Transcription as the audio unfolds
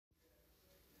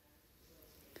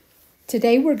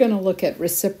Today we're going to look at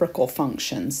reciprocal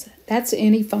functions. That's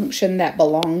any function that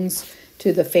belongs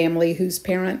to the family whose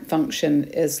parent function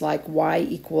is like y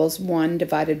equals 1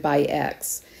 divided by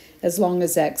x, as long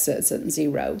as x isn't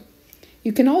 0.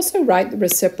 You can also write the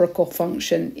reciprocal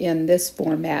function in this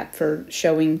format for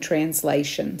showing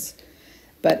translations.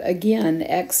 But again,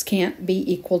 x can't be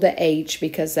equal to h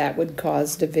because that would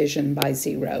cause division by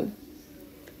 0.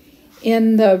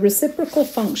 In the reciprocal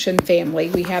function family,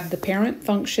 we have the parent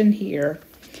function here,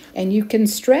 and you can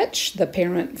stretch the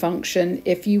parent function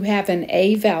if you have an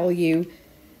a value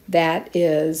that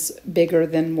is bigger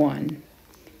than 1.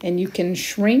 And you can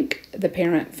shrink the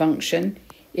parent function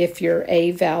if your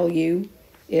a value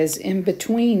is in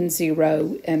between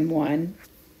 0 and 1,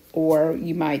 or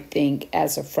you might think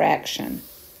as a fraction.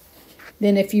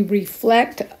 Then if you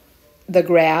reflect the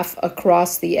graph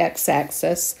across the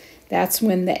x-axis, that's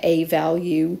when the a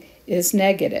value is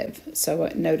negative. So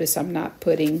notice I'm not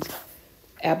putting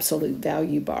absolute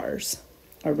value bars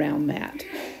around that.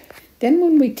 Then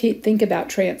when we think about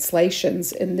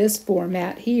translations in this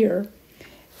format here,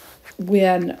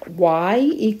 when y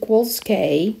equals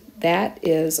k, that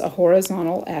is a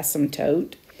horizontal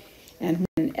asymptote. And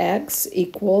when x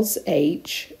equals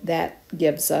h, that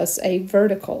gives us a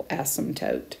vertical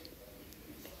asymptote.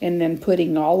 And then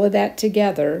putting all of that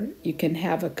together, you can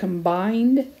have a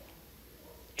combined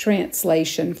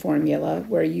translation formula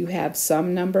where you have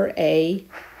some number a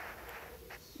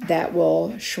that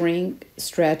will shrink,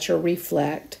 stretch, or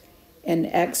reflect, and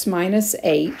x minus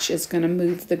h is going to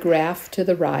move the graph to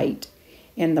the right,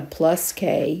 and the plus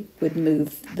k would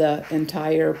move the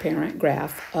entire parent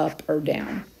graph up or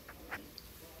down.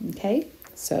 Okay,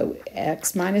 so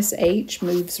x minus h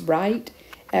moves right,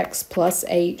 x plus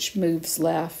h moves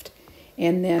left,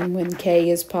 and then when k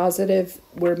is positive,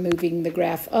 we're moving the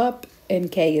graph up,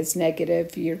 and k is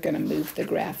negative, you're going to move the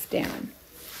graph down.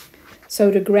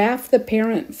 So to graph the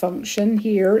parent function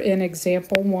here in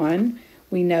example 1,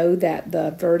 we know that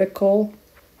the vertical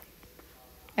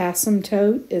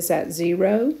asymptote is at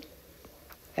 0,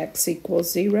 x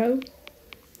equals 0,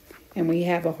 and we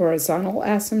have a horizontal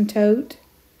asymptote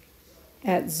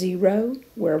at 0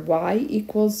 where y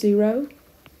equals 0.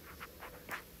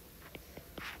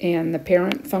 And the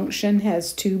parent function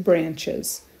has two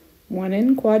branches, one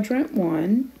in quadrant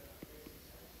 1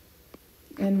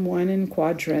 and one in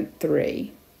quadrant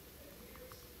 3.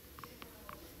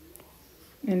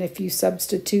 And if you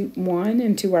substitute 1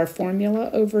 into our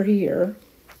formula over here,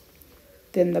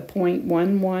 then the point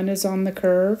 1, 1 is on the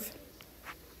curve,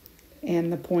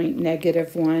 and the point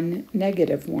negative 1,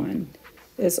 negative 1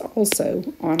 is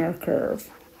also on our curve.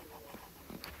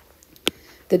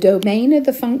 The domain of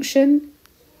the function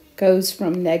goes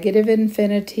from negative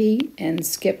infinity and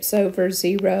skips over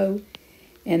 0,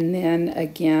 and then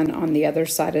again on the other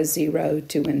side of 0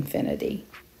 to infinity.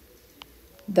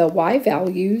 The y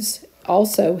values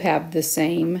also have the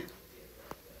same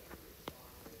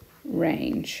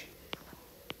range.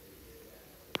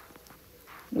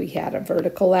 We had a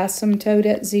vertical asymptote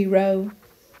at 0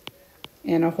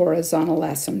 and a horizontal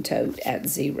asymptote at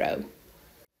 0.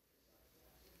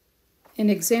 In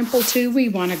example 2, we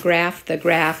want to graph the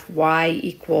graph y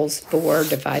equals 4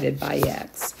 divided by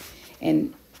x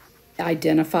and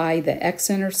identify the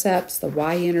x-intercepts, the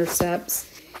y-intercepts,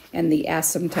 and the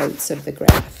asymptotes of the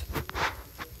graph.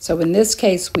 So in this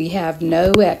case, we have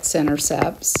no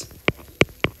x-intercepts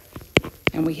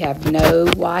and we have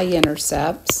no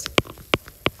y-intercepts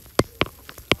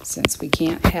since we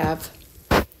can't have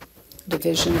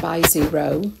division by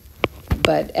 0,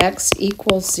 but x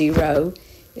equals 0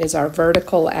 is our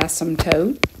vertical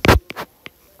asymptote,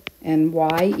 and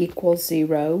y equals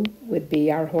 0 would be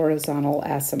our horizontal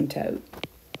asymptote.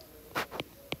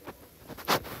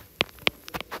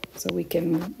 So we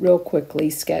can real quickly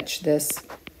sketch this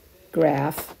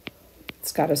graph.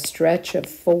 It's got a stretch of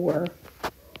 4.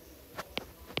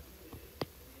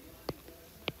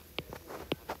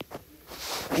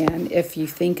 And if you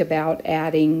think about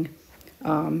adding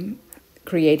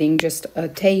creating just a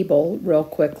table real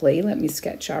quickly. Let me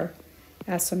sketch our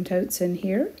asymptotes in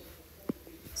here.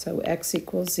 So x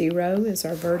equals 0 is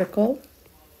our vertical.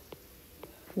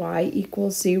 Y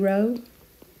equals 0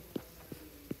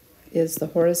 is the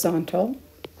horizontal.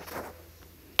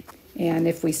 And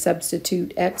if we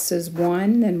substitute x as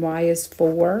 1, then y is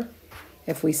 4.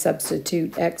 If we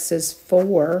substitute x as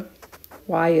 4,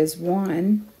 y is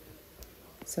 1.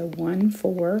 So 1,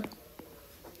 4.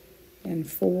 And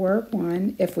 4,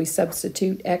 1. If we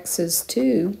substitute x as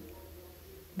 2,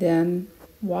 then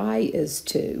y is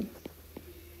 2.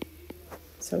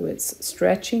 So it's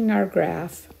stretching our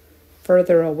graph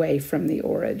further away from the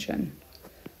origin.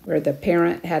 where the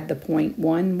parent had the point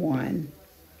 1, 1,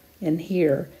 and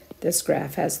here this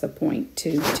graph has the point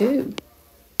 2, 2.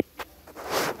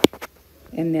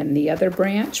 And then the other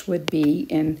branch would be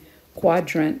in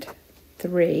quadrant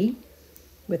 3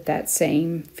 with that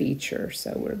same feature.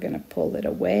 So we're going to pull it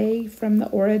away from the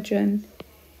origin,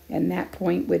 and that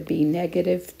point would be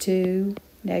negative 2,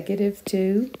 negative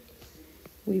 2.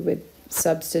 We would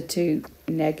substitute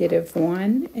negative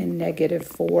 1 and negative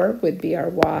 4 would be our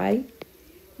y,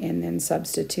 and then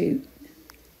substitute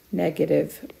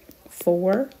negative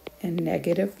 4 and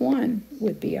negative 1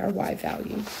 would be our y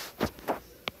value.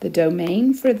 The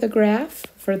domain for the graph,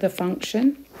 for the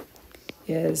function,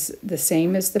 is the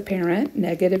same as the parent,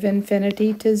 negative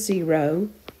infinity to 0,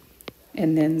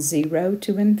 and then 0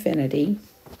 to infinity.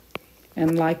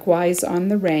 And likewise on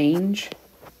the range,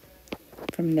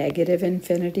 from negative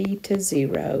infinity to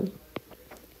 0,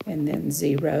 and then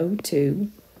 0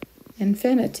 to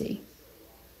infinity.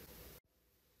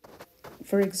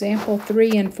 For example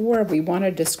 3 and 4, we want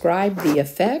to describe the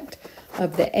effect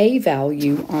of the a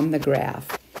value on the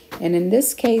graph. And in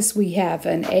this case, we have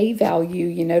an a value.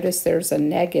 You notice there's a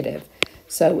negative.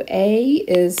 So a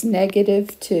is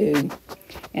negative 2,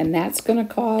 and that's going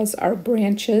to cause our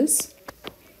branches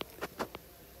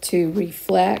to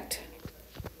reflect,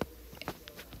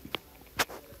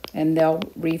 and they'll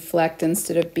reflect,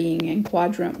 instead of being in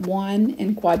quadrant 1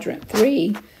 and quadrant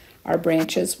 3, our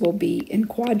branches will be in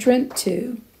quadrant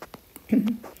 2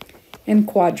 and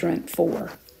quadrant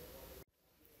 4.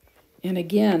 And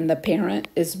again, the parent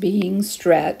is being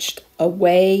stretched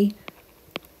away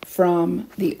from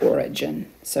the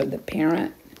origin. So the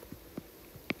parent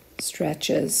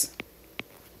stretches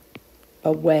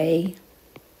away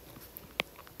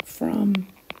from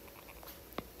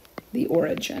the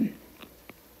origin.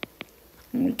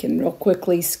 And we can real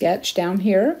quickly sketch down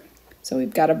here. So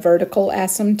we've got a vertical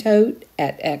asymptote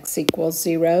at x equals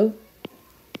 0,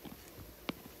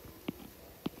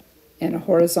 and a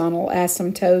horizontal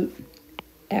asymptote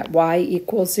at y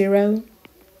equals 0.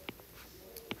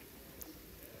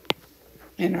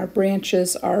 And our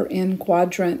branches are in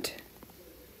quadrant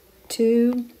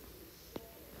 2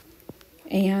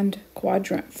 and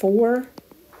quadrant 4.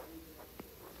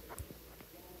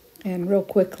 And real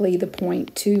quickly, the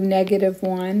point 2, negative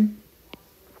 1,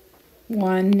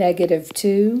 1, negative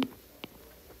 2,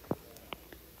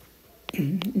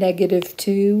 negative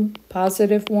 2,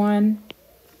 positive 1,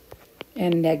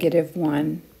 and negative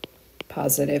 1,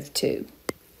 positive 2.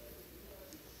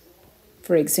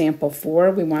 For example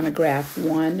 4, we want to graph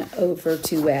 1 over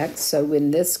 2x. So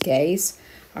in this case,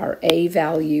 our a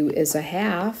value is a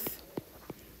half.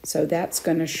 So that's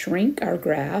going to shrink our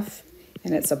graph,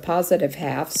 and it's a positive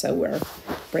half, so our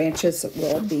branches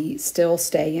will still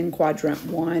stay in quadrant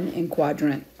 1 and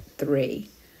quadrant 3.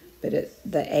 But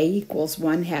the a equals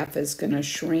 1/2 is going to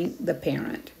shrink the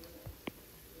parent.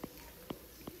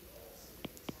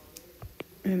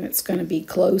 And it's going to be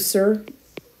closer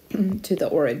to the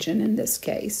origin in this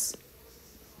case.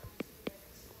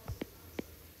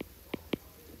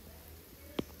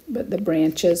 But the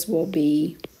branches will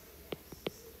be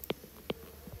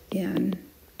in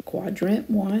quadrant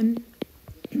 1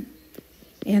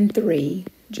 and 3,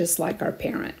 just like our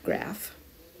parent graph.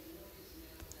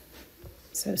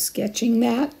 So sketching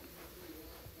that,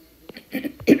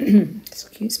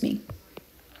 excuse me,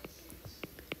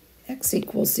 x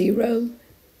equals 0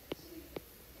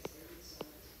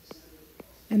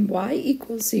 and y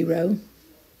equals 0,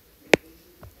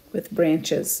 with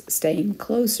branches staying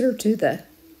closer to the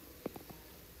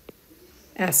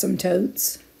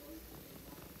asymptotes.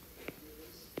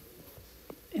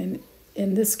 And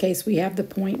in this case, we have the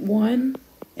point 1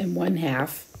 and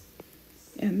 1/2.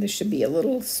 And this should be a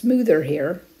little smoother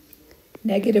here.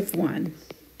 Negative 1,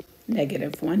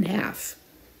 negative 1/2.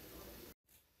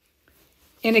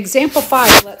 In example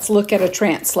 5, let's look at a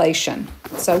translation.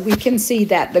 So we can see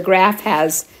that the graph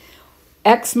has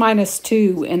x minus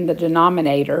 2 in the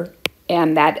denominator,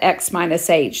 and that x minus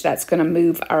h, that's going to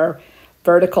move our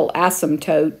vertical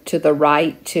asymptote to the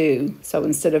right 2. So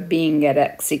instead of being at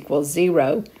x equals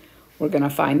 0, we're going to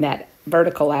find that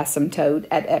vertical asymptote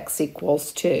at x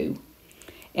equals 2.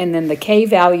 And then the k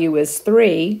value is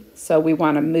 3, so we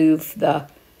want to move the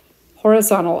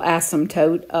horizontal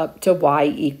asymptote up to y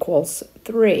equals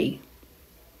 3.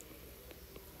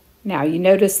 Now you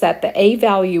notice that the a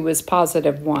value is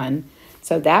positive 1,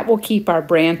 so that will keep our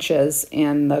branches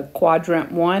in the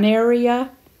quadrant 1 area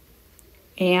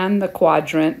and the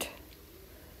quadrant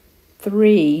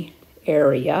 3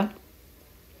 area.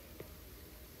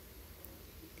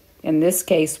 In this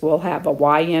case, we'll have a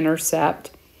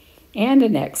y-intercept and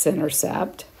an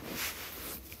x-intercept.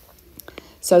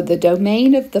 So the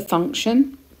domain of the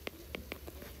function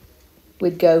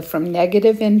would go from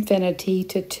negative infinity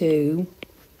to 2,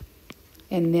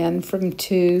 and then from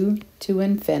 2 to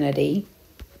infinity.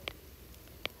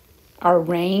 Our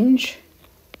range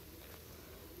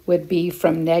would be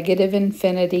from negative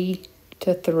infinity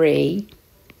to 3,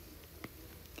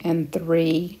 and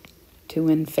 3 to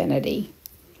infinity.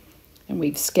 And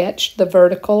we've sketched the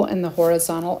vertical and the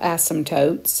horizontal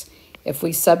asymptotes. If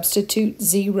we substitute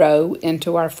 0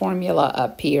 into our formula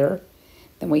up here,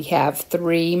 then we have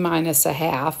 3 minus a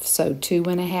half, so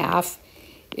 2.5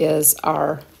 is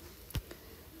our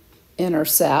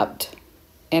intercept.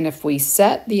 And if we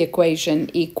set the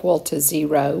equation equal to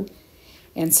 0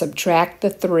 and subtract the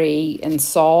 3 and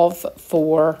solve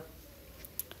for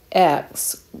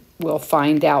x, we'll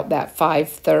find out that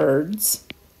 5/3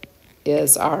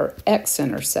 is our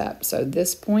x-intercept. So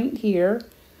this point here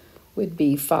would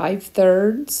be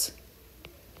 5/3,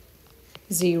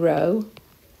 0,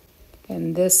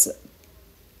 and this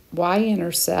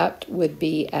y-intercept would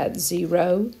be at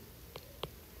 0,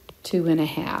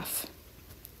 2.5.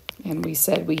 And we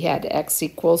said we had x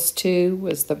equals 2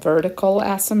 was the vertical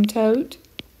asymptote,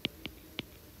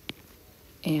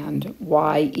 and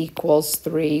y equals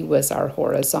 3 was our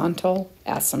horizontal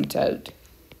asymptote.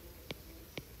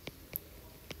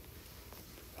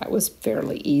 That was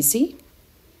fairly easy.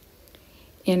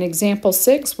 In example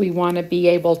 6, we want to be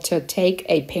able to take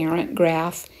a parent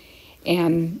graph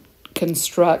and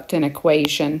construct an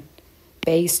equation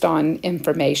based on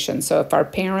information. So if our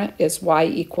parent is y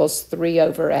equals 3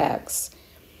 over x,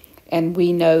 and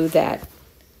we know that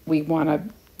we want to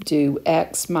do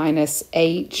x minus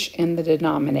h in the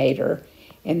denominator,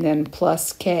 and then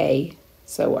plus k,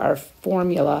 so our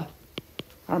formula,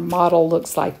 our model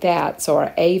looks like that. So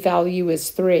our a value is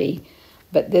 3,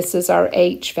 but this is our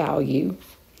h value,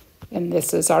 and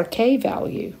this is our k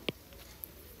value.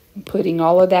 Putting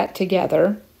all of that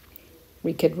together,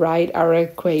 we could write our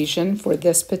equation for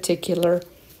this particular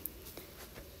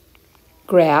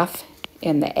graph,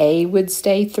 and the a would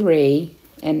stay 3,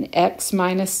 and x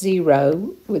minus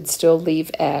 0 would still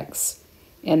leave x,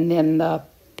 and then the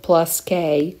plus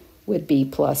k would be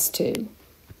plus 2.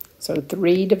 So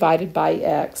 3 divided by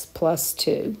x plus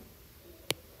 2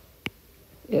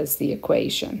 is the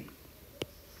equation.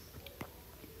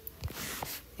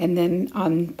 And then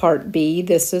on part B,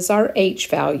 this is our h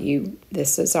value,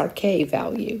 this is our k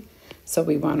value. So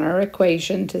we want our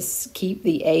equation to keep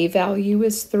the a value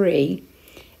as 3,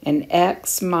 and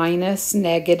x minus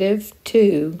negative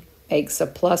 2 makes a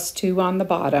plus 2 on the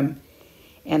bottom,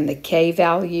 and the k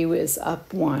value is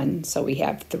up 1. So we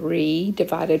have 3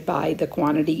 divided by the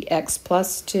quantity x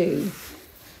plus 2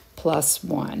 plus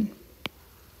 1.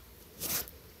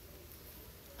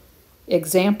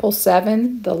 Example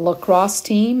 7, the lacrosse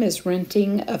team is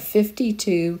renting a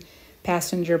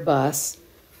 52-passenger bus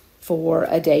for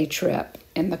a day trip,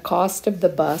 and the cost of the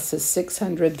bus is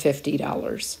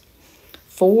 $650.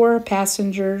 4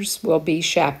 passengers will be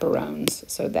chaperones,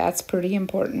 so that's pretty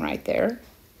important right there.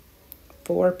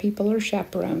 4 people are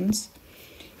chaperones.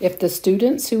 If the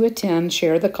students who attend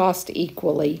share the cost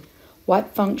equally,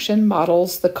 what function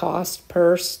models the cost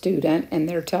per student? And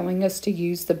they're telling us to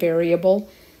use the variable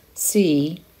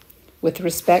c with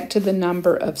respect to the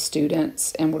number of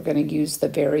students, and we're going to use the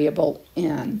variable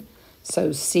n.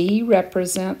 So c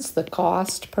represents the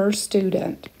cost per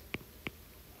student,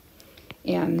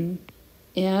 and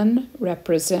n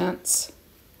represents,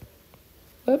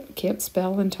 can't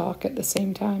spell and talk at the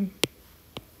same time,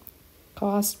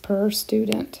 cost per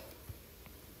student.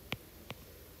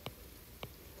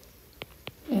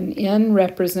 And n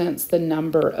represents the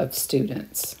number of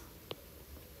students.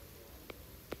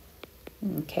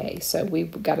 Okay, so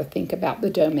we've got to think about the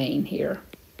domain here.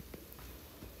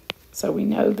 So we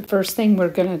know the first thing we're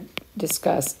going to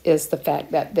discuss is the fact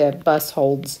that the bus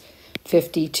holds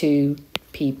 52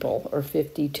 people or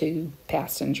 52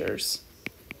 passengers.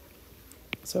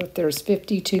 So if there's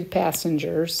 52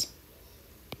 passengers,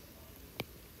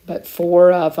 but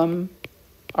 4 of them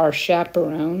are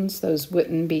chaperones, those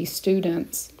wouldn't be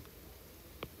students.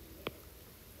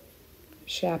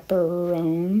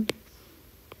 Chaperone.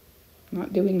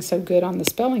 Not doing so good on the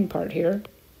spelling part here.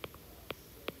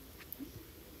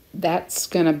 That's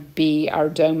going to be our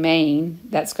domain.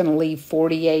 That's going to leave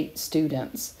 48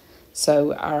 students.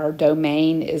 So our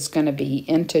domain is going to be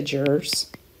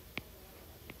integers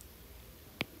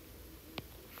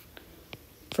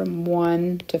from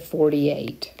 1 to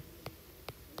 48.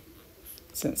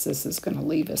 Since this is going to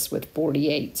leave us with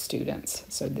 48 students.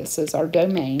 So this is our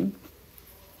domain.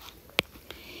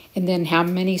 And then how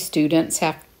many students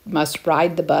must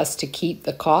ride the bus to keep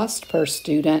the cost per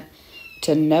student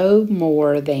to no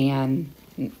more than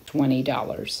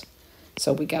 $20.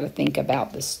 So we got to think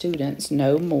about the students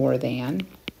no more than.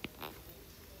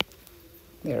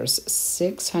 There's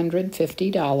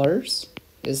 $650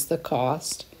 is the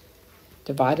cost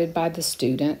divided by the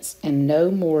students, and no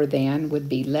more than would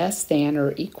be less than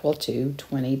or equal to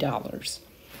 $20.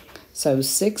 So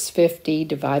 650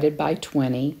 divided by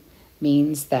 20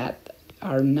 means that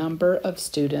our number of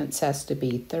students has to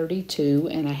be 32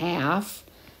 and a half,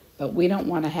 but we don't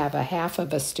want to have a half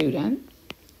of a student.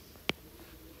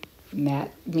 And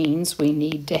that means we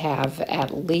need to have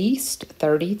at least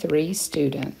 33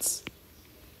 students.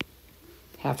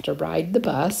 Have to ride the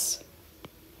bus.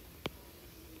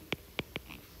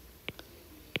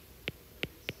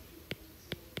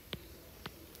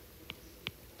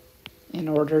 In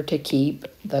order to keep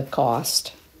the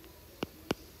cost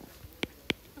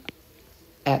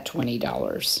at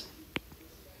 $20.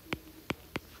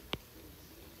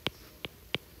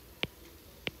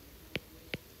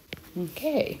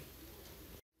 Okay.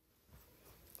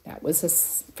 That was a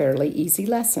fairly easy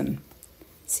lesson.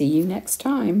 See you next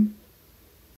time.